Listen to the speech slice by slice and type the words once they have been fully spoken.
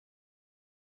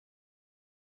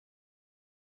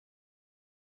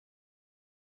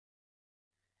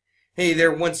Hey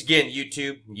there once again,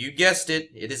 YouTube. You guessed it,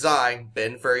 it is I,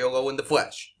 Ben Ferraiuolo in the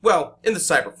flesh. Well, in the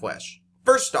cyber flesh.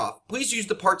 First off, please use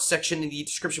the parts section in the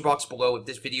description box below if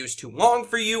this video is too long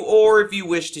for you or if you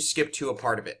wish to skip to a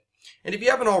part of it. And if you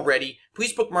haven't already,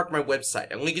 please bookmark my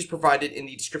website. A link is provided in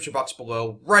the description box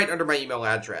below, right under my email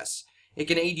address. It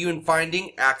can aid you in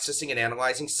finding, accessing, and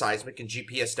analyzing seismic and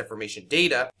GPS deformation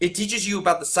data. It teaches you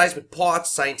about the seismic plots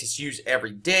scientists use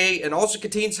every day, and also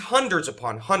contains hundreds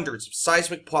upon hundreds of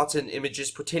seismic plots and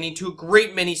images pertaining to a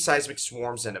great many seismic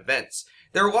swarms and events.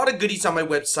 There are a lot of goodies on my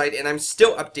website, and I'm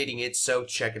still updating it, so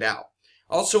check it out.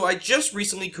 Also, I just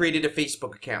recently created a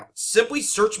Facebook account. Simply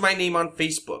search my name on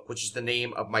Facebook, which is the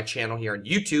name of my channel here on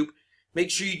YouTube.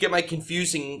 Make sure you get my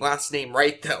confusing last name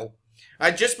right, though. I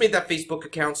just made that Facebook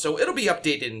account, so it'll be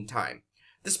updated in time.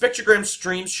 The spectrogram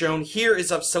stream shown here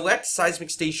is of select seismic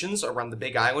stations around the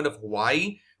Big Island of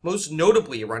Hawaii, most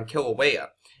notably around Kilauea.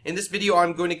 In this video,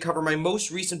 I'm going to cover my most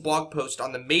recent blog post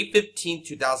on the May 15,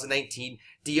 2019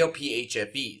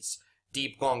 DLP-HFEs,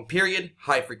 Deep Long Period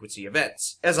High Frequency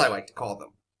Events, as I like to call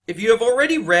them. If you have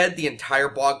already read the entire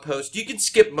blog post, you can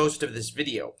skip most of this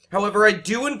video. However, I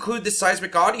do include the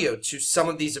seismic audio to some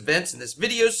of these events in this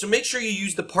video, so make sure you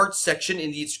use the parts section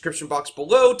in the description box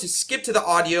below to skip to the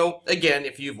audio, again,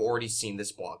 if you've already seen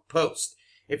this blog post.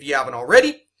 If you haven't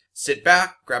already, sit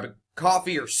back, grab a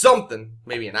coffee or something,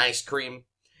 maybe an ice cream,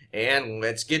 and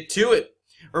let's get to it.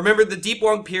 Remember the deep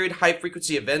long period high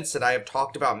frequency events that I have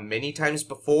talked about many times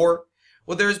before?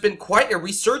 Well, there has been quite a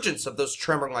resurgence of those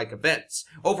tremor-like events.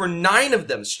 Over 9 of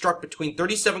them struck between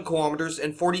 37 kilometers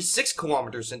and 46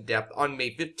 kilometers in depth on May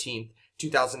 15,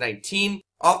 2019,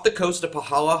 off the coast of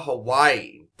Kilauea,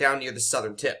 Hawaii, down near the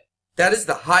southern tip. That is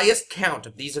the highest count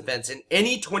of these events in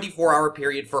any 24-hour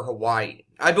period for Hawaii.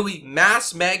 I believe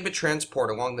mass magma transport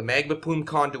along the magma plume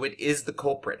conduit is the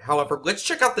culprit. However, let's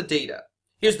check out the data.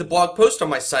 Here's the blog post on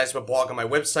my Seismic blog on my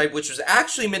website, which was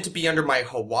actually meant to be under my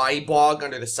Hawaii blog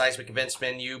under the Seismic Events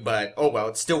menu, but oh well,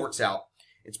 it still works out.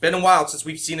 It's been a while since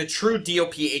we've seen a true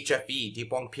DLP-HFE,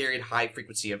 Deep Long Period High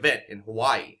Frequency event in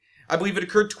Hawaii. I believe it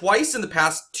occurred twice in the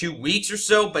past 2 weeks or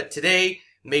so, but today,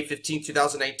 May 15,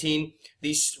 2019,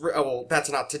 well,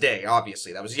 that's not today,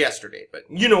 obviously, that was yesterday, but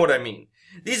you know what I mean.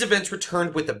 These events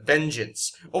returned with a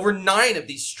vengeance. Over 9 of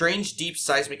these strange deep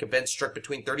seismic events struck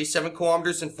between 37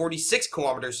 kilometers and 46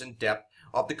 kilometers in depth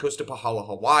off the coast of Kilauea,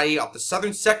 Hawaii, off the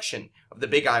southern section of the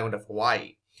Big Island of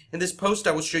Hawaii. In this post,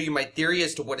 I will show you my theory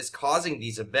as to what is causing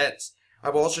these events. I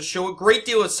will also show a great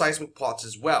deal of seismic plots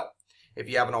as well. If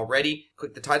you haven't already,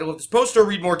 click the title of this post or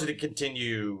read more to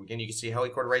continue. Again, you can see a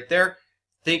helicord right there.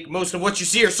 Think most of what you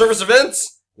see are surface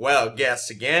events? Well, guess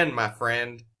again, my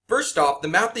friend. First off, the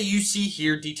map that you see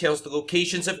here details the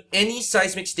locations of any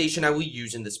seismic station I will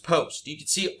use in this post. You can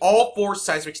see all 4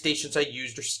 seismic stations I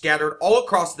used are scattered all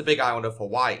across the Big Island of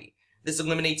Hawaii. This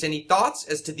eliminates any thoughts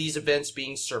as to these events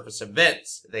being surface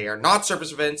events. They are not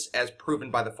surface events as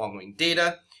proven by the following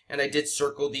data, and I did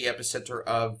circle the epicenter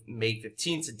of May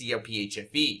 15th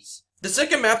DLP-HFEs. The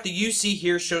second map that you see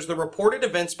here shows the reported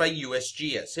events by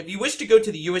USGS. If you wish to go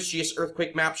to the USGS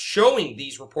earthquake map showing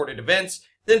these reported events,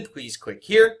 then please click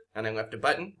here, and I left a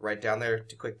button right down there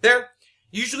to click there.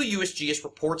 Usually USGS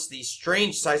reports these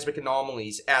strange seismic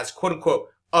anomalies as quote-unquote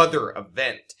other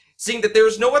event, seeing that there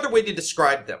is no other way to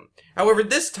describe them. However,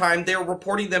 this time they are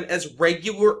reporting them as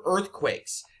regular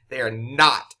earthquakes. They are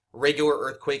not regular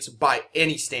earthquakes by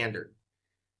any standard.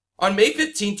 On May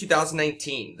 15,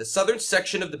 2019, the southern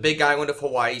section of the Big Island of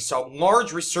Hawaii saw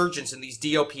large resurgence in these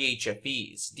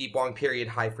DLP-HFEs, Deep Long Period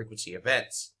High Frequency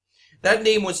Events. That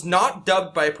name was not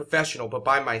dubbed by a professional, but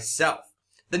by myself.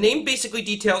 The name basically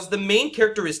details the main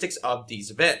characteristics of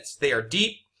these events. They are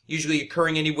deep, usually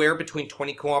occurring anywhere between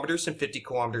 20 kilometers and 50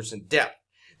 kilometers in depth.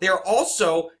 They are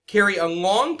also carry a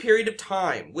long period of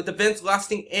time, with events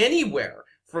lasting anywhere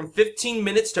from 15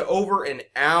 minutes to over an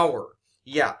hour.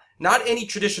 Yeah, not any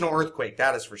traditional earthquake,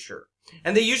 that is for sure.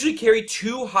 And they usually carry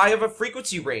too high of a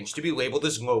frequency range to be labeled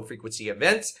as low frequency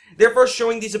events, therefore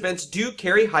showing these events do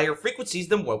carry higher frequencies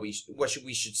than what we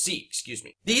should see.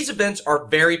 These events are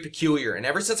very peculiar, and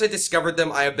ever since I discovered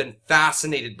them, I have been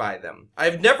fascinated by them. I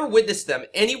have never witnessed them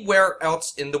anywhere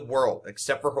else in the world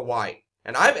except for Hawaii.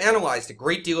 And I've analyzed a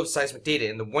great deal of seismic data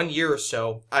in the 1 year or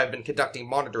so I've been conducting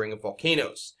monitoring of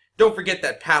volcanoes. Don't forget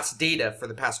that past data for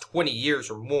the past 20 years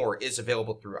or more is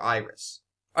available through IRIS.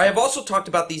 I have also talked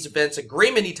about these events a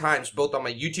great many times both on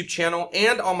my YouTube channel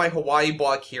and on my Hawaii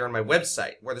blog here on my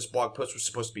website, where this blog post was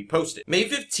supposed to be posted. May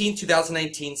 15,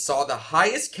 2019 saw the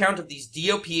highest count of these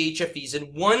DLP-HFEs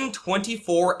in one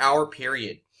 24-hour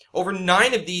period. Over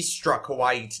 9 of these struck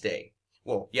Hawaii today.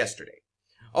 Well, yesterday.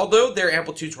 although their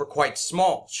amplitudes were quite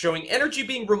small, showing energy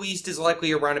being released is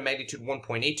likely around a magnitude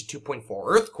 1.8 to 2.4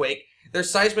 earthquake. Their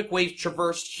seismic waves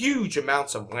traversed huge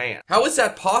amounts of land. How is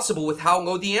that possible with how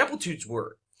low the amplitudes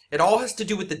were? It all has to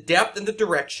do with the depth and the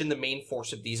direction the main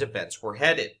force of these events were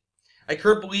headed. I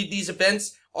currently believe these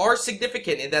events are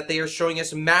significant in that they are showing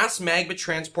us mass magma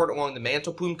transport along the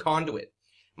mantle plume conduit.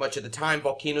 Much of the time,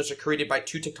 volcanoes are created by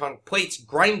two tectonic plates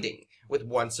grinding, with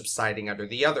one subsiding under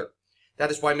the other. That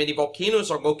is why many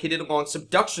volcanoes are located along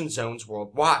subduction zones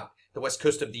worldwide, the west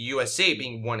coast of the USA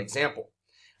being one example.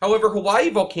 However, Hawaii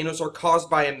volcanoes are caused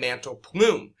by a mantle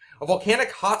plume, a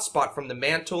volcanic hotspot from the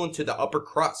mantle into the upper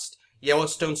crust.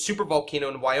 Yellowstone supervolcano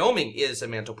in Wyoming is a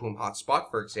mantle plume hotspot,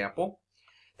 for example.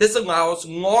 This allows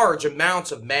large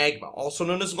amounts of magma, also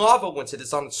known as lava once it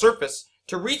is on the surface,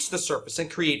 to reach the surface and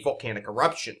create volcanic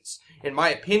eruptions. In my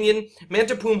opinion,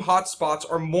 mantle plume hotspots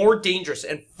are more dangerous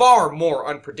and far more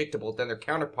unpredictable than their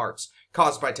counterparts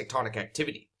caused by tectonic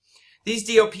activity. These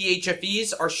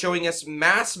DLP-HFEs are showing us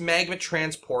mass magma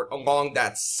transport along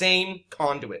that same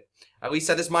conduit. At least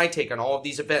that is my take on all of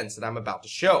these events that I'm about to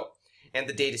show, and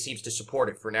the data seems to support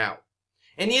it for now.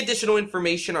 Any additional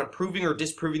information on proving or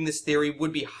disproving this theory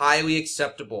would be highly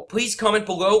acceptable. Please comment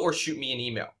below or shoot me an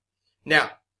email.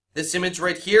 Now, this image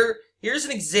right here, here's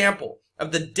an example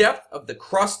of the depth of the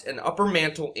crust and upper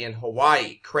mantle in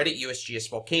Hawaii. Credit USGS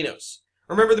Volcanoes.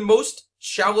 Remember, the most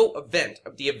shallow event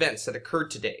of the events that occurred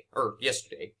today, or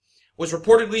yesterday, was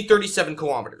reportedly 37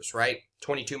 kilometers, right?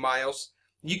 22 miles.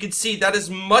 You can see that is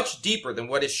much deeper than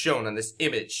what is shown on this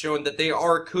image, showing that they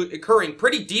are occurring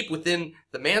pretty deep within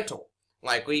the mantle,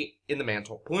 likely in the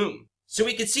mantle plume. So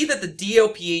we can see that the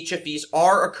DLP-HFEs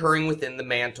are occurring within the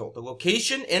mantle. The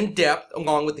location and depth,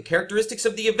 along with the characteristics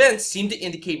of the events, seem to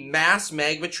indicate mass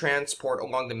magma transport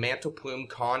along the mantle plume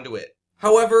conduit.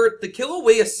 However, the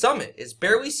Kilauea summit is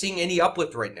barely seeing any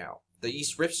uplift right now. The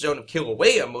East Rift zone of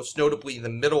Kilauea, most notably the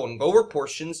middle and lower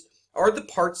portions, are the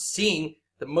parts seeing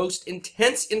the most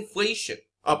intense inflation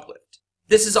uplift.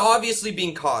 This is obviously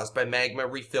being caused by magma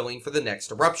refilling for the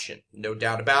next eruption, no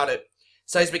doubt about it.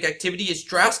 Seismic activity is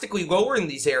drastically lower in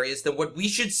these areas than what we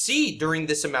should see during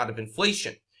this amount of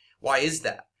inflation. Why is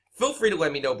that? Feel free to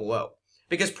let me know below.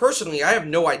 Because personally, I have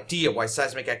no idea why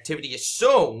seismic activity is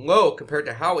so low compared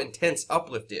to how intense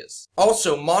uplift is.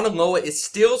 Also, Mauna Loa is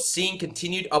still seeing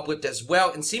continued uplift as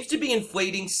well and seems to be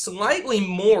inflating slightly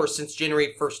more since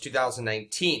January 1st,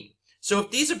 2019. So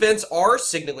if these events are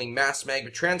signaling mass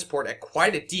magma transport at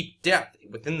quite a deep depth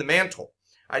within the mantle,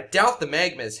 I doubt the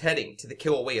magma is heading to the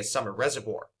Kilauea Summit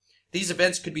Reservoir. These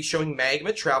events could be showing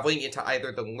magma traveling into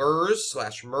either the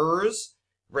Lurs/Mers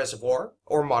Reservoir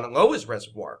or Mauna Loa's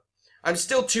reservoir. I'm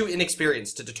still too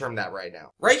inexperienced to determine that right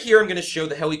now. Right here I'm going to show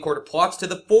the heliquarter plots to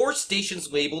the 4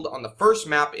 stations labeled on the first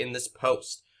map in this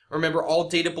post. Remember, all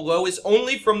data below is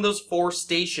only from those 4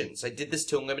 stations. I did this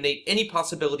to eliminate any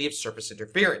possibility of surface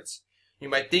interference. You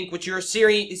might think what you're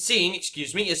seeing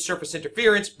is surface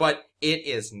interference, but it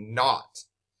is not.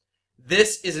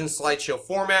 This is in slideshow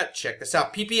format. Check this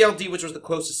out. PPLD, which was the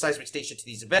closest seismic station to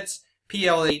these events.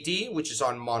 PLAD, which is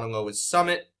on Mauna Loa's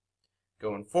summit.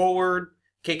 Going forward.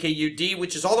 KKUD,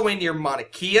 which is all the way near Mauna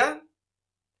Kea.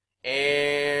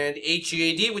 And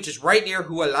HEAD, which is right near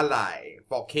Hualalai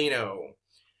Volcano.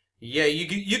 Yeah,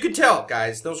 you can tell,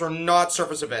 guys. Those are not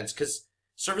surface events, because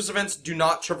surface events do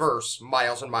not traverse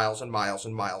miles and miles and miles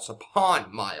and miles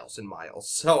upon miles and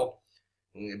miles. So,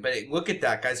 but look at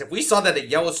that, guys. If we saw that at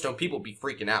Yellowstone, people would be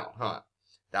freaking out, huh?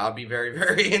 That would be very,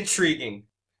 very intriguing.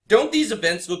 Don't these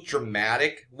events look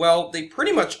dramatic? Well, they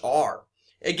pretty much are.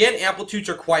 Again, amplitudes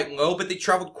are quite low, but they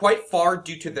traveled quite far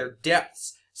due to their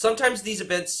depths. Sometimes these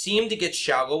events seem to get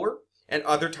shallower, and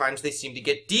other times they seem to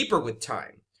get deeper with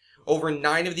time. Over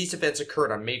 9 of these events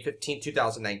occurred on May 15,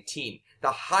 2019,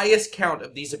 the highest count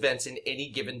of these events in any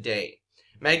given day.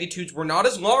 Magnitudes were not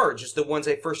as large as the ones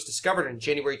I first discovered in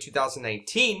January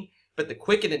 2019, but the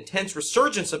quick and intense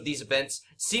resurgence of these events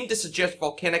seemed to suggest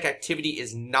volcanic activity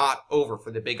is not over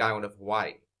for the Big Island of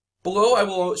Hawaii. Below, I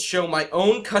will show my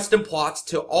own custom plots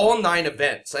to all 9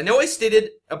 events. I know I stated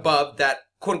above that,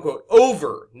 quote-unquote,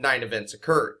 over 9 events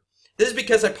occurred. This is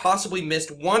because I possibly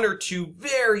missed 1 or 2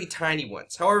 very tiny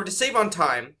ones. However, to save on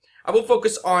time, I will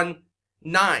focus on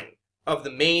 9 of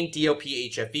the main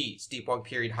DLP-HFEs, deep long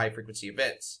period high frequency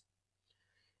events.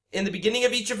 In the beginning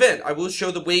of each event, I will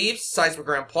show the waves,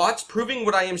 seismogram plots, proving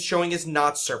what I am showing is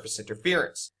not surface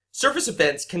interference. Surface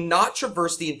events cannot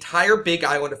traverse the entire Big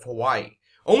Island of Hawaii.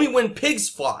 Only when pigs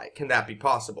fly can that be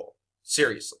possible.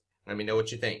 Seriously, let me know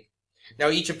what you think. Now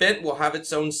each event will have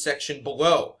its own section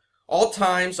below. All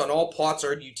times on all plots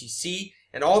are in UTC,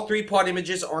 and all 3 plot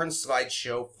images are in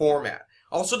slideshow format.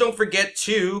 Also, don't forget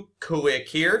to click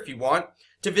here, if you want,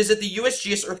 to visit the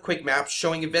USGS earthquake map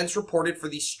showing events reported for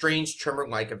these strange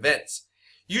tremor-like events.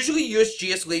 Usually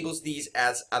USGS labels these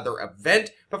as other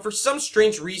event, but for some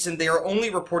strange reason they are only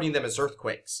reporting them as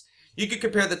earthquakes. You can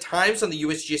compare the times on the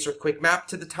USGS earthquake map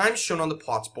to the times shown on the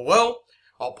plots below.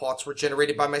 All plots were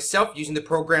generated by myself using the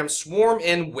program Swarm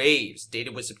and Waves.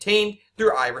 Data was obtained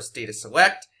through Iris Data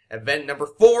Select. Event number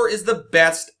 4 is the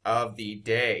best of the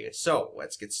day. So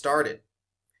let's get started.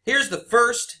 Here's the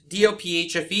first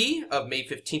DLP-HFE of May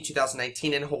 15,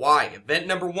 2019 in Hawaii. Event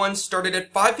number 1 started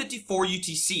at 5:54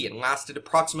 UTC and lasted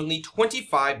approximately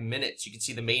 25 minutes. You can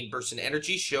see the main burst in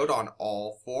energy showed on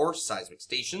all 4 seismic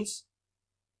stations.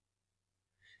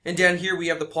 And down here we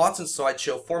have the plots in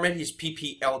slideshow format. Here's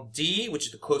PPLD, which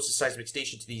is the closest seismic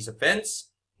station to these events.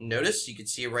 Notice, you can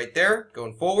see it right there,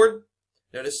 going forward.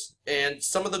 Notice, and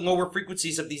some of the lower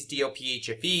frequencies of these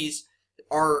DLP-HFEs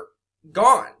are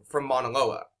gone from Mauna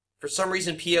Loa. For some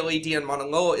reason, PLAD on Mauna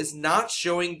Loa is not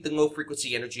showing the low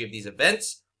frequency energy of these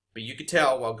events, but you could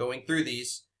tell while going through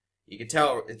these, you could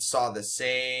tell it saw the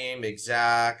same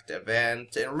exact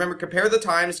event. And remember, compare the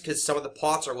times because some of the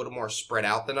plots are a little more spread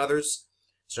out than others,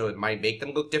 so it might make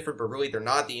them look different, but really they're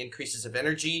not. The increases of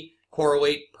energy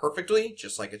correlate perfectly,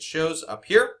 just like it shows up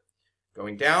here.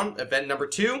 Going down, event number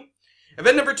 2.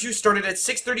 Event number 2 started at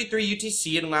 6:33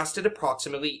 UTC and lasted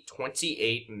approximately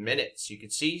 28 minutes. You can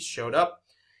see, showed up.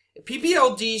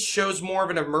 PPLD shows more of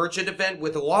an emergent event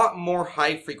with a lot more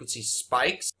high frequency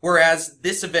spikes, whereas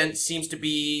this event seems to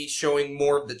be showing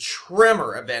more of the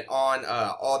tremor event on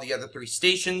all the other 3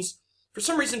 stations. For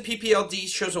some reason, PPLD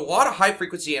shows a lot of high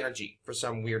frequency energy for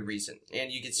some weird reason,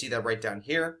 and you can see that right down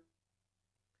here.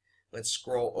 Let's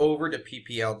scroll over to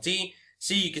PPLD.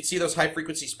 See, you can see those high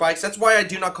frequency spikes. That's why I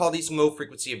do not call these low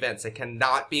frequency events. They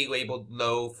cannot be labeled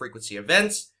low frequency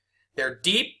events. They're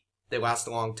deep, they last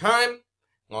a long time,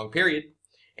 long period,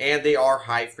 and they are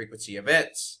high frequency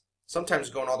events,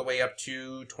 sometimes going all the way up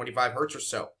to 25 hertz or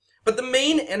so. But the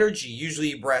main energy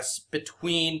usually rests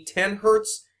between 10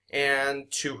 hertz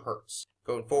and 2 hertz.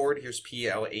 Going forward, here's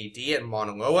PLAD at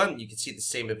Mauna Loa. You can see the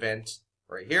same event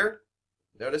right here.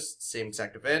 Notice, same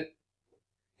exact event.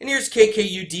 And here's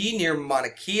KKUD near Mauna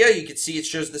Kea. You can see it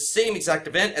shows the same exact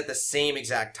event at the same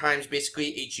exact times,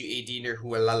 basically HUAD near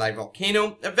Hawaii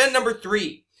Volcano. Event number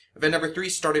 3. Event number 3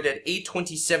 started at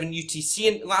 8:27 UTC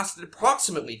and lasted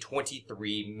approximately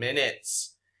 23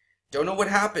 minutes. Don't know what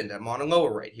happened at Mauna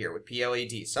Loa right here with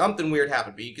PLAD. Something weird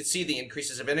happened, but you can see the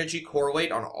increases of energy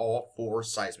correlate on all 4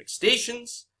 seismic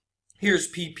stations.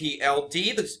 Here's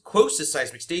PPLD, the closest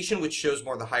seismic station, which shows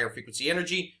more of the higher frequency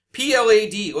energy.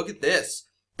 PLAD, look at this.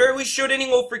 Barely showed any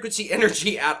low frequency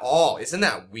energy at all. Isn't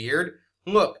that weird?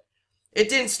 Look, it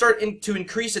didn't start to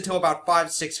increase until about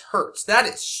 5-6 hertz. That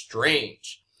is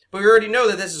strange. But we already know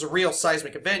that this is a real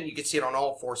seismic event. You can see it on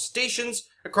all 4 stations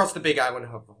across the big island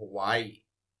of Hawaii.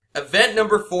 Event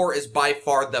number 4 is by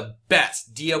far the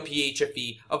best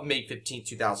DLP-HFE of May 15,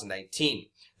 2019.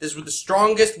 This was the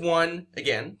strongest one,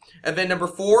 again. Event number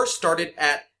 4 started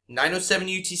at 9:07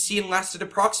 UTC and lasted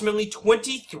approximately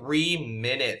 23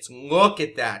 minutes. Look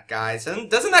at that, guys.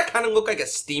 And doesn't that kind of look like a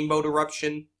steamboat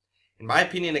eruption? In my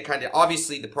opinion, it kind of,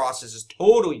 obviously the process is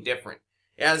totally different.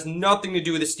 It has nothing to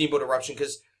do with a steamboat eruption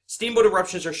because steamboat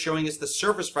eruptions are showing us the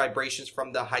surface vibrations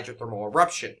from the hydrothermal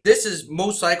eruption. This is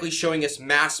most likely showing us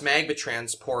mass magma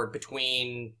transport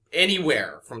between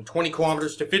anywhere from 20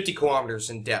 kilometers to 50 kilometers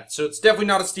in depth. So it's definitely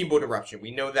not a steamboat eruption.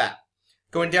 We know that.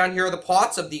 Going down here are the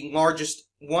plots of the largest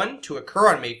one to occur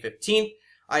on May 15th.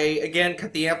 I again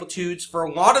cut the amplitudes for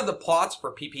a lot of the plots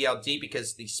for PPLD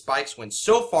because the spikes went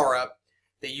so far up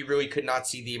that you really could not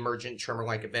see the emergent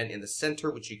tremor-like event in the center,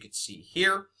 which you could see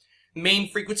here. Main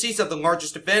frequencies of the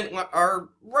largest event are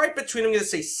right between, I'm going to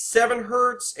say, 7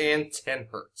 hertz and 10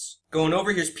 hertz. Going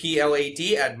over, here's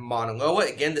PLAD at Mauna Loa.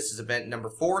 Again, this is event number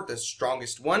 4, the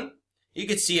strongest one. You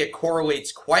can see it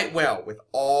correlates quite well with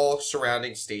all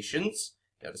surrounding stations.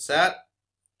 Notice that.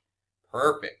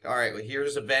 Perfect. All right, well,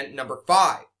 here's event number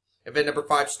 5. Event number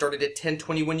 5 started at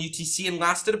 10:21 UTC and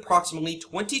lasted approximately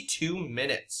 22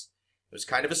 minutes. It was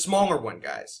kind of a smaller one,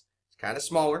 guys. It's kind of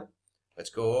smaller. Let's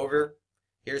go over.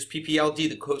 Here's PPLD,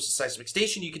 the closest seismic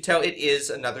station. You can tell it is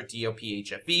another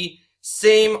DLP-HFE.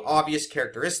 Same obvious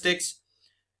characteristics.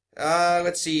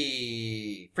 Let's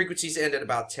see. Frequencies end at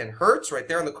about 10 hertz right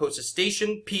there on the closest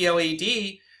station.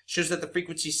 PLAD shows that the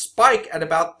frequencies spike at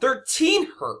about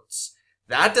 13 hertz.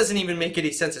 That doesn't even make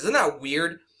any sense. Isn't that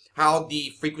weird how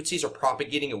the frequencies are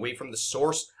propagating away from the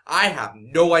source? I have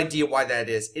no idea why that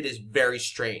is. It is very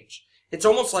strange. It's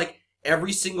almost like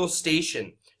every single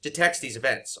station detects these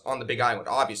events on the Big Island,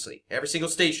 obviously. Every single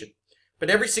station. but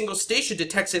every single station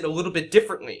detects it a little bit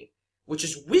differently, which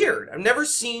is weird. I've never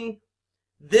seen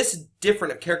this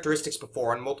different of characteristics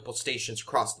before on multiple stations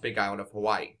across the Big Island of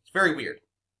Hawaii. It's very weird.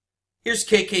 Here's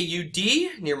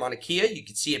KKUD near Mauna Kea. You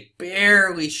can see it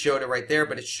barely showed it right there,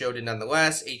 but it showed it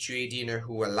nonetheless. HUAD near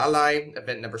Hualalai,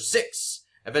 event number 6.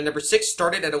 Event number 6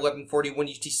 started at 11:41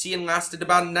 UTC and lasted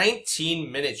about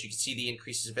 19 minutes. You can see the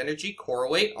increases of energy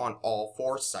correlate on all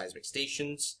 4 seismic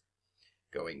stations.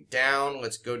 Going down,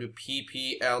 let's go to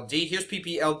PPLD. Here's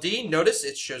PPLD. Notice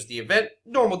it shows the event,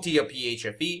 normal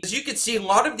DLP-HFE. As you can see, a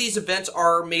lot of these events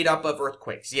are made up of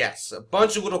earthquakes. Yes, a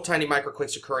bunch of little tiny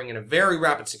microquakes occurring in a very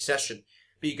rapid succession.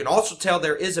 But you can also tell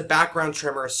there is a background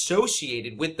tremor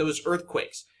associated with those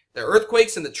earthquakes. The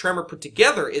earthquakes and the tremor put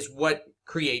together is what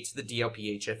creates the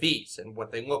DLP-HFEs and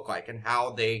what they look like and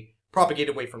how they propagate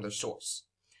away from their source.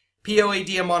 PLAD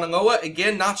in Mauna Loa,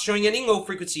 again, not showing any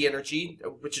low-frequency energy,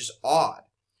 which is odd.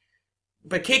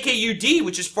 But KKUD,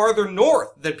 which is farther north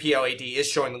than PLAD, is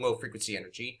showing the low-frequency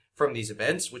energy from these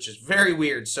events, which is very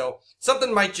weird. So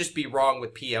something might just be wrong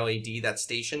with PLAD, that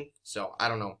station. So I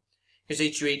don't know. Here's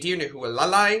HUAD near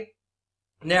Hualalai.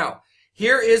 Now,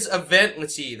 here is event,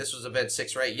 let's see, this was event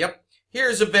 6, right? Yep.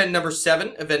 Here's event number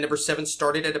 7. Event number 7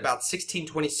 started at about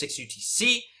 16:26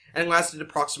 UTC and lasted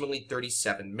approximately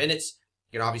 37 minutes.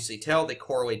 You can obviously tell they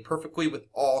correlate perfectly with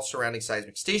all surrounding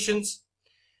seismic stations.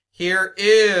 Here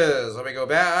is, let me go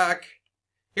back.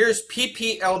 Here's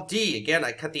PPLD. Again,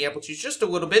 I cut the amplitude just a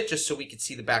little bit just so we could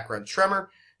see the background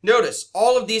tremor. Notice,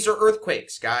 all of these are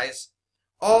earthquakes, guys.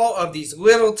 All of these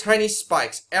little tiny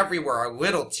spikes everywhere are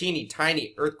little teeny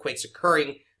tiny earthquakes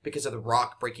occurring because of the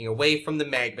rock breaking away from the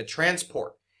magma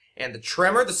transport. And the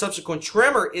tremor, the subsequent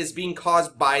tremor, is being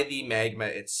caused by the magma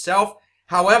itself.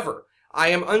 However, I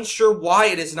am unsure why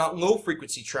it is not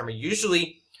low-frequency tremor.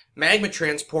 Usually, magma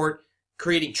transport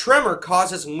creating tremor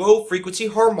causes low-frequency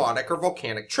harmonic or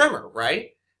volcanic tremor, right?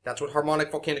 That's what harmonic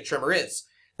volcanic tremor is.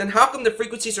 Then how come the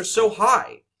frequencies are so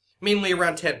high? Mainly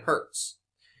around 10 hertz.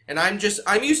 And I'm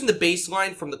using the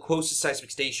baseline from the closest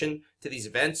seismic station to these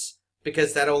events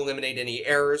because that'll eliminate any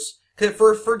errors.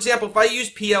 For example, if I use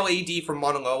PLAD from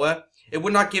Mauna Loa, it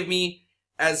would not give me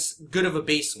as good of a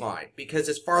baseline because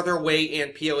it's farther away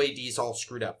and PLAD is all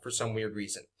screwed up for some weird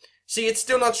reason. See, it's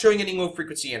still not showing any low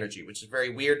frequency energy, which is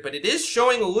very weird, but it is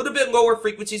showing a little bit lower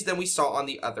frequencies than we saw on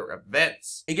the other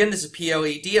events. Again, this is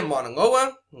PLAD in Mauna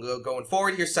Loa. Going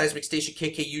forward, here's seismic station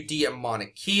KKUD in Mauna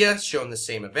Kea, showing the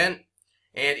same event.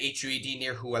 And HUAD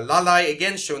near Hualalai,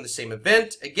 again, showing the same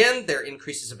event. Again, their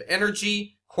increases of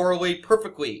energy correlate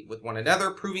perfectly with one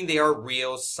another, proving they are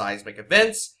real seismic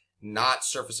events, not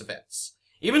surface events.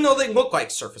 Even though they look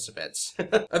like surface events.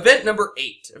 Event number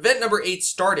 8. Event number 8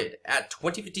 started at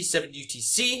 20:57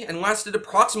 UTC and lasted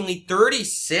approximately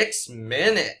 36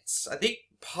 minutes. I think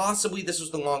possibly this was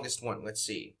the longest one. Let's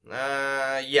see.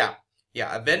 Yeah,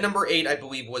 event number 8, I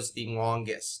believe, was the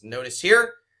longest. Notice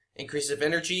here, increase of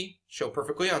energy, show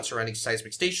perfectly on surrounding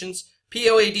seismic stations.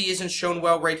 PLAD isn't shown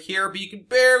well right here, but you can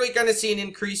barely kind of see an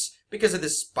increase because of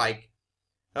this spike.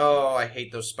 Oh, I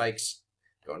hate those spikes.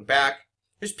 Going back.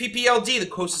 Here's PPLD, the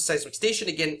closest seismic station.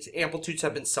 Again, amplitudes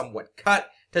have been somewhat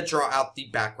cut to draw out the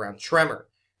background tremor.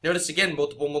 Notice again,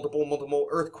 multiple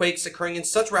earthquakes occurring in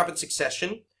such rapid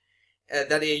succession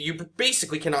that you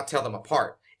basically cannot tell them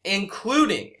apart,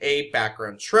 including a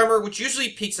background tremor, which usually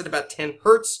peaks at about 10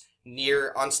 hertz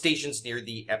on stations near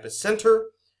the epicenter.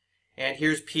 And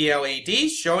here's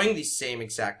PLAD showing the same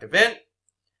exact event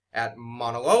at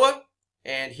Mauna Loa.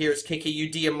 And here's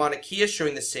KKUD in Mauna Kea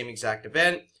showing the same exact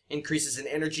event. Increases in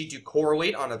energy do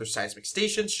correlate on other seismic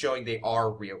stations, showing they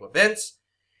are real events.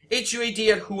 HUAD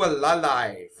at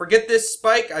Hualalai. Forget this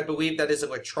spike. I believe that is an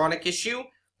electronic issue.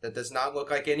 That does not look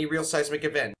like any real seismic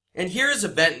event. And here is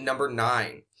event number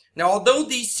 9. Now, although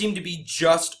these seem to be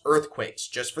just earthquakes,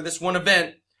 just for this one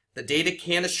event, the data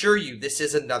can assure you this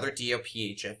is another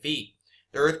DLP-HFE.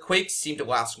 The earthquakes seem to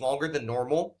last longer than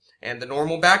normal, and the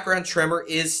normal background tremor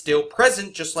is still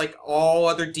present, just like all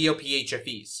other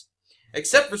DLP-HFEs.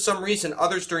 Except for some reason,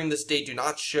 others during this day do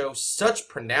not show such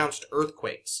pronounced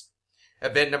earthquakes.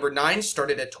 Event number 9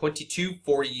 started at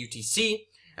 22:40 UTC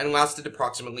and lasted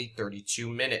approximately 32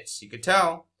 minutes. You could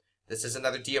tell this is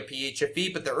another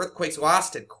DLP-HFE, but the earthquakes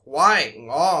lasted quite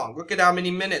long. Look at how many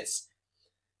minutes.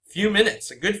 Few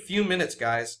minutes. A good few minutes,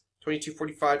 guys.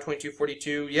 22:45,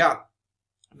 22:42. Yeah.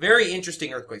 Very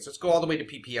interesting earthquakes. Let's go all the way to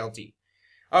PPLD.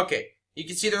 Okay. You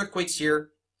can see the earthquakes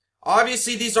here.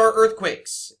 Obviously, these are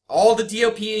earthquakes. All the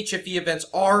DLP-HFE events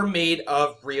are made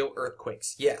of real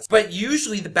earthquakes, yes. But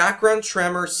usually the background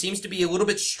tremor seems to be a little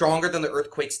bit stronger than the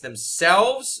earthquakes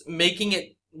themselves, making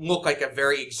it look like a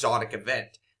very exotic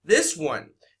event. This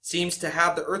one seems to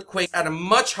have the earthquake at a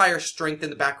much higher strength than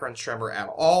the background tremor at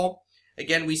all.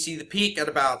 Again, we see the peak at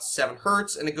about 7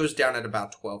 Hertz, and it goes down at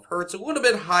about 12 Hertz, a little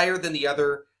bit higher than the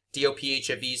other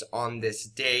DLP-HFEs on this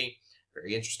day.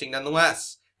 Very interesting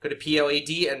nonetheless. Go to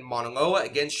PLAD and Mauna Loa,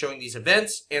 again showing these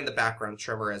events and the background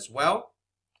tremor as well.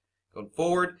 Going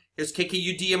forward, here's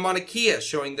KKUD and Mauna Kea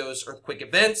showing those earthquake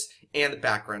events and the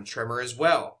background tremor as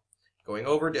well. Going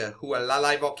over to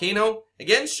Hawaii Volcano,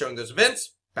 again showing those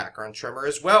events, background tremor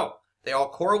as well. They all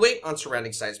correlate on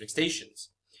surrounding seismic stations.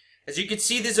 As you can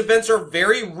see, these events are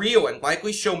very real and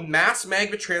likely show mass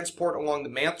magma transport along the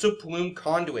mantle plume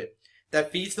conduit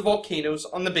that feeds the volcanoes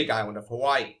on the Big Island of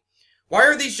Hawaii. Why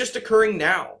are these just occurring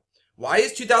now? Why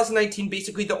is 2019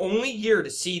 basically the only year to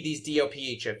see these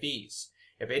DLP-HFEs?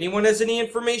 If anyone has any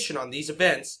information on these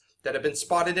events that have been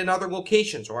spotted in other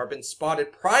locations or have been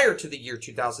spotted prior to the year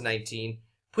 2019,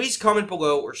 please comment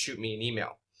below or shoot me an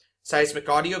email. Seismic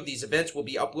audio of these events will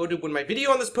be uploaded when my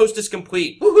video on this post is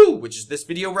complete, woohoo, which is this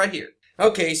video right here.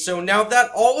 Okay, so now that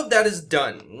all of that is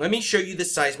done, let me show you the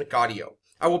seismic audio.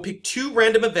 I will pick 2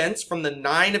 random events from the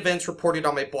 9 events reported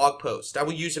on my blog post. I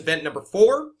will use event number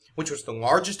 4, which was the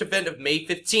largest event of May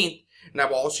 15th, and I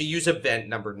will also use event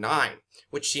number 9,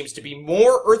 which seems to be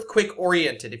more earthquake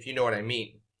oriented, if you know what I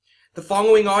mean. The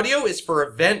following audio is for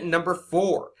event number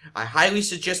 4. I highly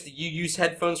suggest that you use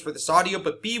headphones for this audio,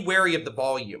 but be wary of the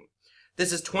volume.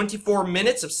 This is 24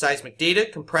 minutes of seismic data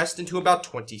compressed into about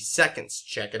 20 seconds.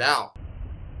 Check it out.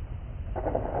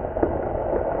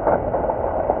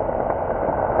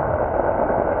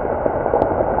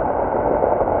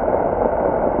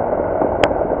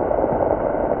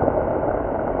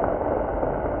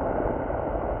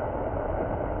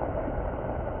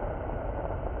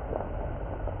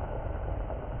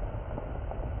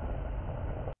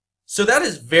 So that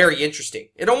is very interesting.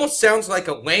 It almost sounds like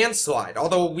a landslide,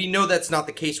 although we know that's not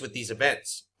the case with these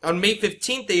events. On May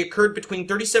 15th, they occurred between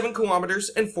 37 kilometers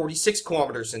and 46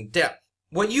 kilometers in depth.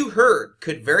 What you heard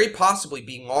could very possibly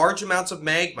be large amounts of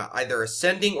magma either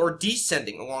ascending or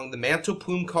descending along the mantle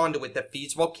plume conduit that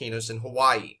feeds volcanoes in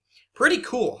Hawaii. Pretty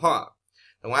cool, huh?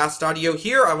 The last audio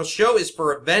here I will show is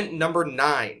for event number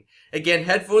 9. Again,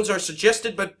 headphones are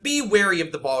suggested, but be wary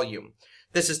of the volume.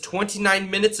 This is 29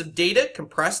 minutes of data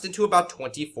compressed into about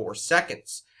 24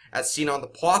 seconds. As seen on the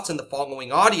plots in the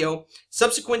following audio,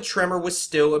 subsequent tremor was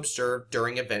still observed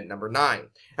during event number 9.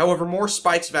 However, more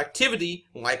spikes of activity,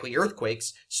 likely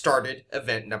earthquakes, started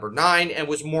event number 9 and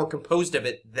was more composed of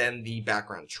it than the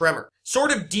background tremor,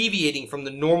 sort of deviating from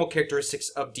the normal characteristics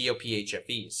of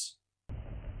DLP-HFEs.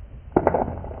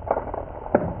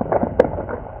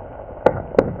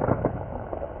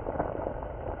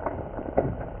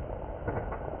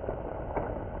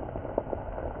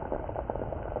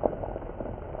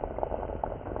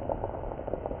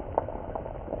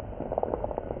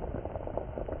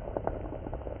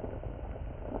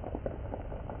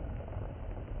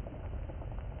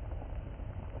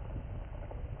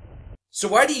 So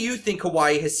why do you think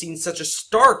Hawaii has seen such a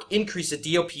stark increase in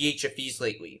DLP-HFEs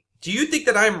lately? Do you think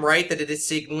that I'm right that it is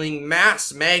signaling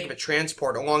mass magma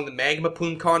transport along the magma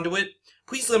plume conduit?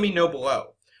 Please let me know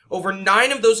below. Over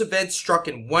 9 of those events struck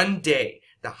in one day,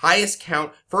 the highest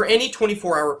count for any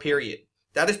 24-hour period.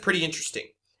 That is pretty interesting.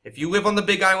 If you live on the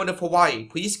Big Island of Hawaii,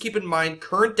 please keep in mind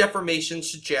current deformation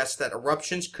suggests that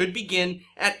eruptions could begin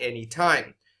at any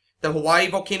time. The Hawaii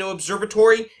Volcano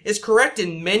Observatory is correct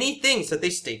in many things that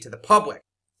they state to the public.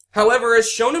 However, as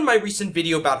shown in my recent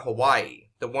video about Hawaii,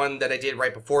 the one that I did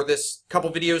right before this, a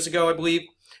couple videos ago I believe,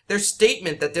 their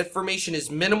statement that deformation is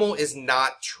minimal is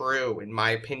not true, in my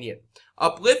opinion.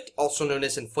 Uplift, also known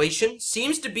as inflation,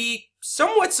 seems to be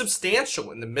somewhat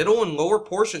substantial in the middle and lower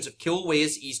portions of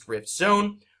Kilauea's East Rift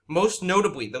Zone, most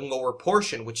notably the lower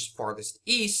portion, which is farthest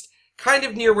east, kind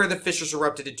of near where the fissures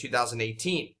erupted in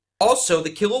 2018. Also, the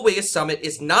Kilauea summit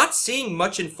is not seeing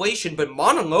much inflation, but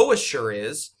Mauna Loa sure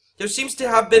is. There seems to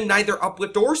have been neither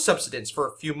uplift or subsidence for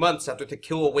a few months after the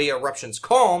Kilauea eruptions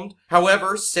calmed.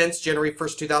 However, since January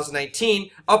 1st, 2019,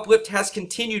 uplift has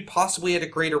continued possibly at a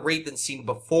greater rate than seen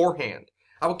beforehand.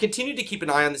 I will continue to keep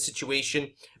an eye on the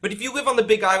situation, but if you live on the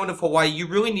Big Island of Hawaii, you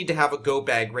really need to have a go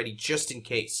bag ready just in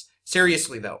case.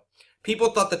 Seriously though, people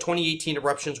thought the 2018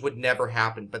 eruptions would never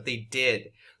happen, but they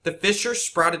did. The fissures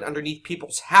sprouted underneath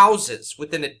people's houses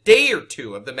within a day or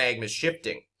two of the magma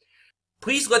shifting.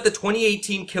 Please let the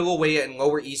 2018 Kilauea and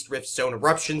Lower East Rift Zone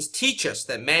eruptions teach us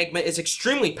that magma is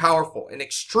extremely powerful and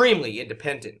extremely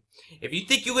independent. If you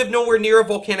think you live nowhere near a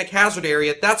volcanic hazard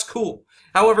area, that's cool.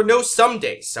 However, know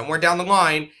someday, somewhere down the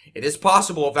line, it is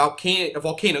possible a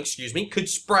volcano could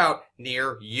sprout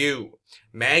near you.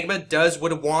 Magma does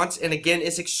what it wants and again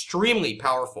is extremely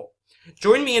powerful.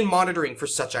 Join me in monitoring for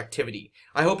such activity.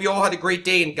 I hope you all had a great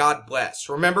day and God bless.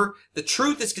 Remember, the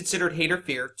truth is considered hate or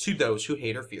fear to those who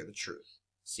hate or fear the truth.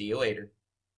 See you later.